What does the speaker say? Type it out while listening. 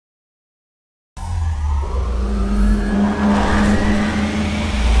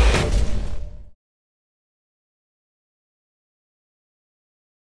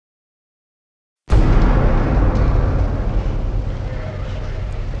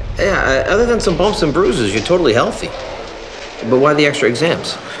Yeah, other than some bumps and bruises, you're totally healthy. But why the extra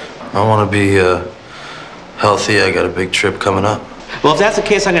exams? I want to be healthy. I got a big trip coming up. Well, if that's the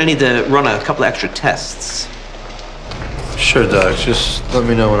case, I'm going to need to run a couple of extra tests. Sure, Doc. Just let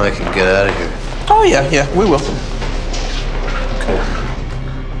me know when I can get out of here. Oh, yeah, we will. Okay.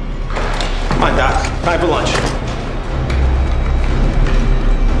 Come on, Doc. Time for lunch.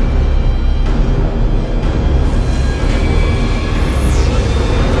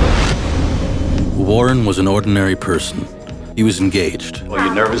 Warren was an ordinary person. He was engaged. Well,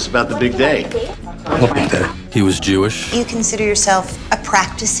 you're nervous about the big day. He was Jewish. You consider yourself a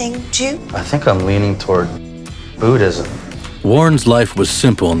practicing Jew? I think I'm leaning toward Buddhism. Warren's life was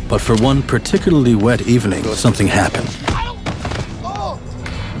simple, but for one particularly wet evening, something happened.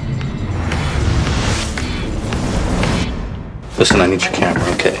 Listen, I need your camera,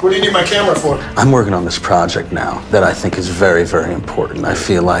 okay? What do you need my camera for? I'm working on this project now that I think is very, very important. I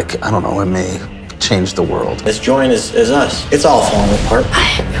feel like, I don't know, it may change the world. As joint as us. It's all falling apart. I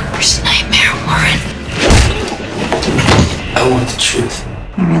have your worst nightmare, Warren. I want the truth.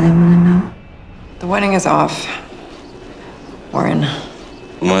 You really want to know? The wedding is off. Warren.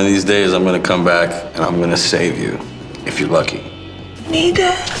 One of these days, I'm gonna come back and I'm gonna save you, if you're lucky. Need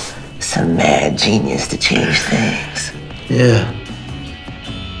some mad genius to change things. Yeah.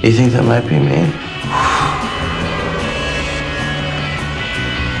 You think that might be me?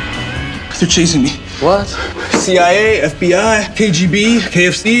 They're chasing me. What? CIA, FBI, KGB,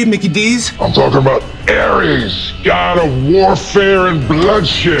 KFC, Mickey D's. I'm talking about Ares, god of warfare and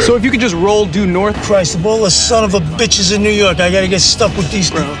bloodshed. So if you could just roll due north. Christ, of all the son of a bitches in New York, I gotta get stuck with these.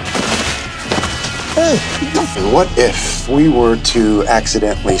 Hey, what if we were to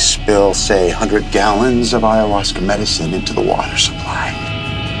accidentally spill, say, 100 gallons of ayahuasca medicine into the water supply?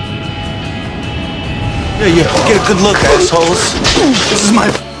 Yeah, get a good look, assholes. This is my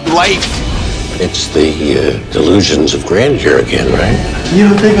life. It's the delusions of grandeur again, right? You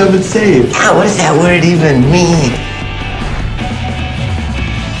don't think I've been saved? Ah, what does that word even mean?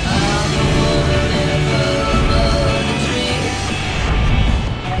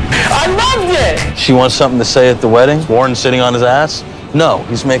 I loved it! She wants something to say at the wedding? Warren sitting on his ass? No,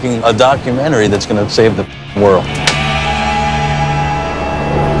 he's making a documentary that's gonna save the world.